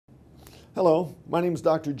Hello, my name is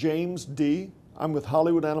Dr. James D. I'm with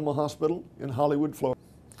Hollywood Animal Hospital in Hollywood, Florida.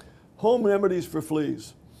 Home remedies for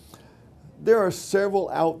fleas. There are several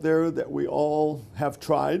out there that we all have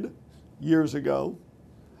tried years ago,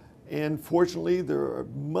 and fortunately there are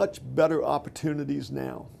much better opportunities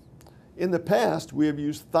now. In the past, we have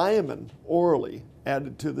used thiamine orally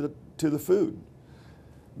added to the food.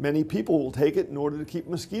 Many people will take it in order to keep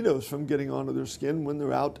mosquitoes from getting onto their skin when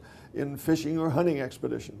they're out in fishing or hunting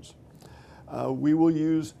expeditions. We will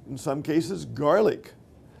use, in some cases, garlic.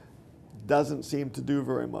 Doesn't seem to do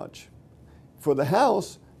very much. For the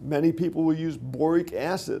house, many people will use boric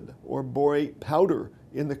acid or borate powder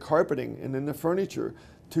in the carpeting and in the furniture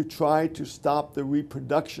to try to stop the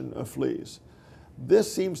reproduction of fleas.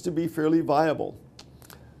 This seems to be fairly viable.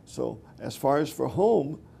 So as far as for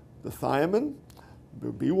home, the thiamine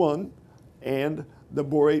would be one, and the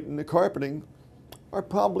borate in the carpeting are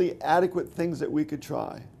probably adequate things that we could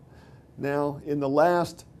try. Now, in the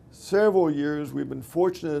last several years, we've been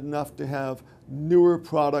fortunate enough to have newer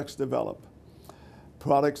products develop.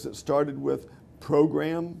 Products that started with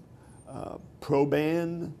Program,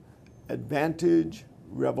 Proban, Advantage,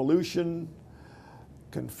 Revolution,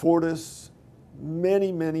 Confortis,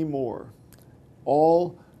 many, many more.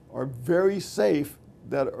 All are very safe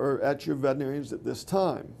that are at your veterinarians at this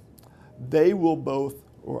time. They will both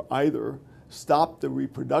or either stop the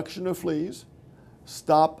reproduction of fleas,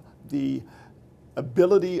 stop the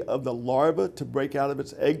ability of the larva to break out of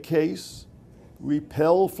its egg case,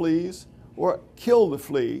 repel fleas, or kill the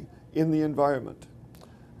flea in the environment.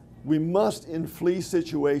 We must, in flea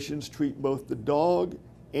situations, treat both the dog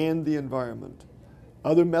and the environment.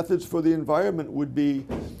 Other methods for the environment would be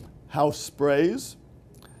house sprays,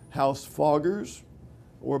 house foggers,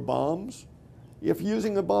 or bombs. If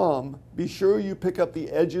using a bomb, be sure you pick up the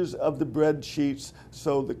edges of the bed sheets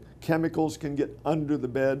so the chemicals can get under the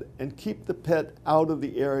bed, and keep the pet out of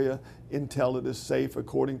the area until it is safe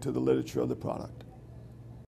according to the literature of the product.